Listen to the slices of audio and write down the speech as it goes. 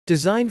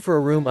Designed for a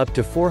room up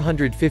to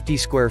 450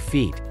 square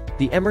feet,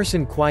 the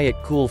Emerson Quiet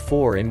Kool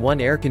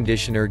 4-in-1 air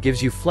conditioner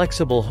gives you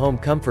flexible home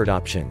comfort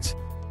options.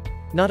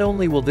 Not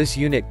only will this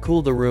unit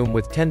cool the room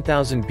with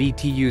 10,000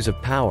 BTUs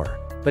of power,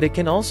 but it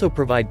can also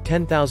provide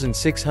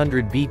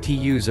 10,600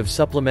 BTUs of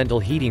supplemental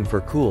heating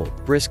for cool,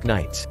 brisk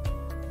nights.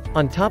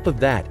 On top of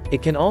that,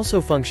 it can also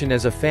function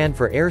as a fan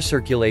for air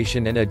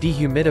circulation and a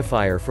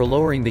dehumidifier for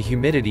lowering the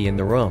humidity in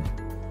the room.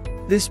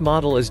 This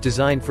model is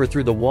designed for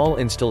through-the-wall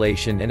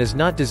installation and is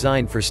not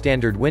designed for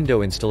standard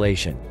window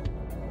installation.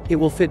 It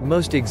will fit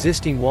most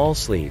existing wall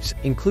sleeves,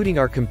 including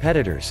our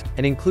competitors,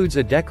 and includes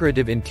a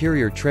decorative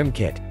interior trim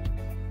kit.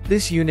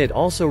 This unit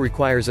also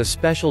requires a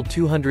special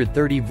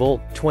 230-volt,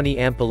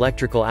 20-amp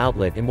electrical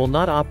outlet and will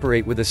not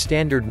operate with a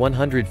standard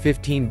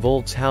 115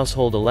 volts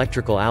household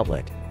electrical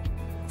outlet.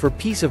 For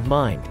peace of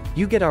mind,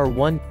 you get our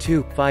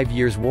 1-5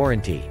 years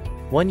warranty,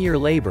 1 year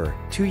labor,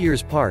 2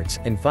 years parts,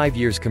 and 5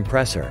 years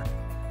compressor.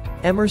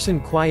 Emerson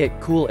Quiet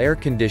Kool air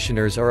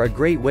conditioners are a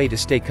great way to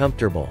stay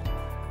comfortable.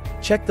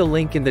 Check the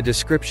link in the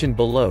description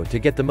below to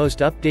get the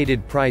most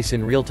updated price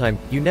in real time.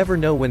 You never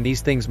know when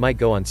these things might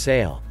go on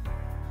sale.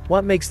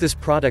 What makes this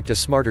product a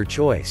smarter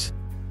choice?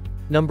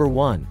 Number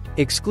 1.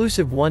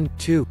 Exclusive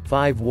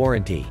 1-5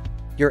 warranty.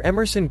 Your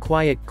Emerson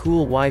Quiet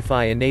Kool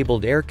Wi-Fi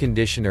enabled air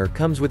conditioner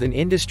comes with an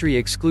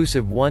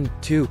industry-exclusive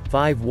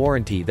 1-5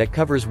 warranty that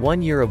covers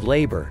 1 year of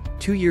labor,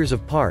 2 years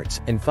of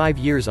parts, and 5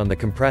 years on the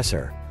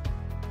compressor.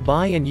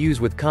 Buy and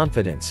use with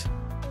confidence.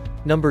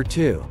 Number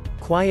 2.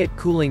 Quiet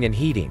cooling and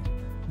heating.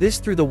 This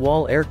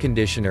through-the-wall air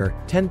conditioner,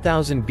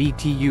 10,000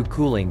 BTU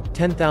cooling,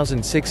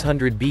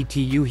 10,600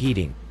 BTU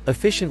heating,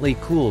 efficiently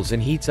cools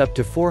and heats up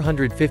to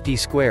 450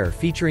 square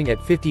featuring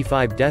at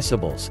 55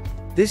 decibels.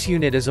 This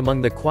unit is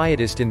among the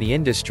quietest in the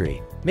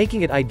industry,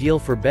 making it ideal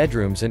for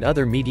bedrooms and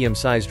other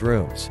medium-sized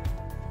rooms.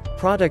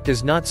 Product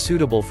is not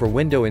suitable for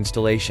window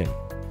installation.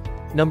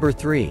 Number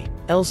 3.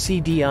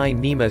 LCDI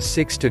NEMA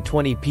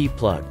 6-20P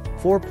plug,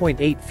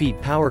 4.8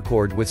 feet power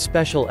cord with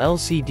special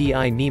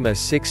LCDI NEMA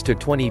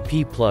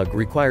 6-20P plug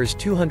requires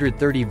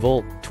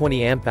 230-volt,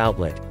 20-amp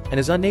outlet, and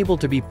is unable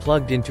to be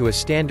plugged into a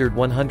standard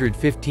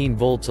 115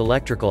 volts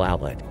electrical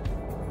outlet.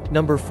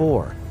 Number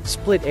 4.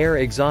 Split air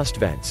exhaust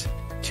vents.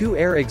 2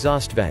 air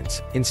exhaust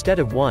vents, instead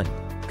of 1.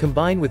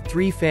 Combine with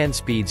 3 fan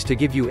speeds to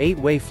give you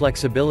 8-way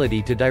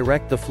flexibility to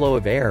direct the flow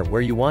of air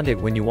where you want it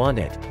when you want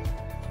it.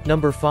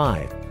 Number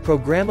 5.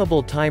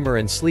 Programmable timer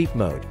and sleep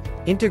mode.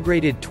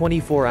 Integrated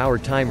 24-hour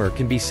timer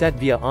can be set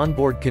via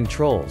onboard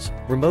controls,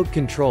 remote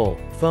control,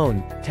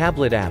 phone,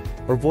 tablet app,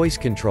 or voice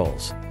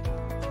controls.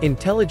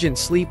 Intelligent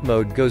sleep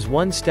mode goes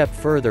one step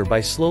further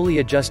by slowly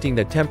adjusting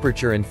the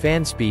temperature and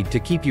fan speed to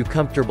keep you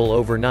comfortable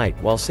overnight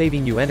while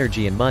saving you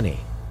energy and money.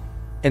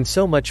 And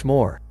so much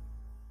more.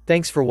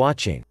 Thanks for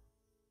watching.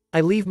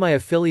 I leave my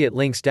affiliate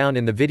links down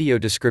in the video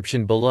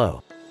description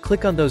below.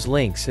 Click on those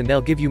links and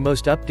they'll give you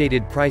most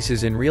updated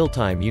prices in real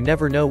time. You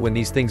never know when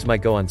these things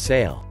might go on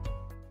sale.